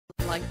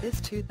like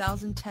this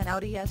 2010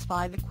 Audi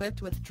S5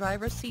 equipped with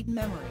driver seat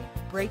memory,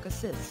 brake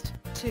assist,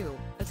 2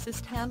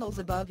 assist handles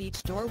above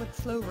each door with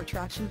slow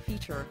retraction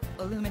feature,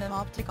 aluminum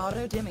optic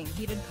auto-dimming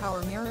heated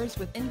power mirrors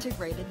with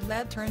integrated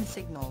LED turn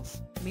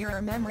signals,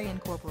 mirror memory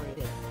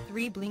incorporated,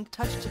 3 blink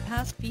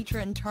touch-to-pass feature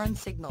and turn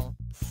signal,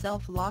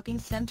 self-locking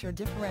center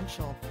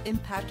differential,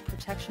 impact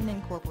protection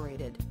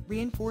incorporated,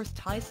 reinforced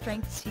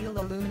high-strength steel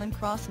aluminum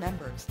cross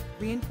members,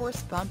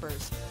 reinforced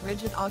bumpers,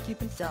 rigid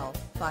occupant cell,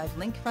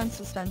 5-link front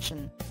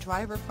suspension,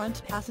 driver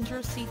front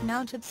passenger seat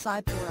mounted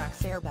side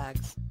thorax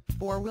airbags,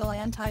 4-wheel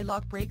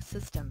anti-lock brake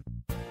system.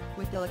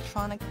 With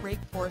electronic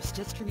brake force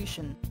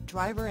distribution,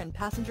 driver and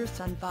passenger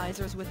sun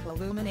visors with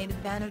illuminated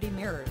vanity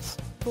mirrors,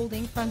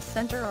 folding front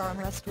center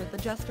armrest with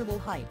adjustable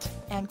height,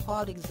 and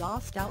quad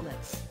exhaust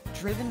outlets,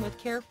 driven with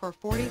care for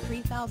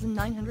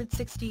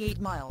 43,968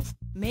 miles,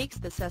 makes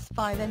this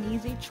S5 an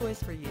easy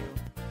choice for you.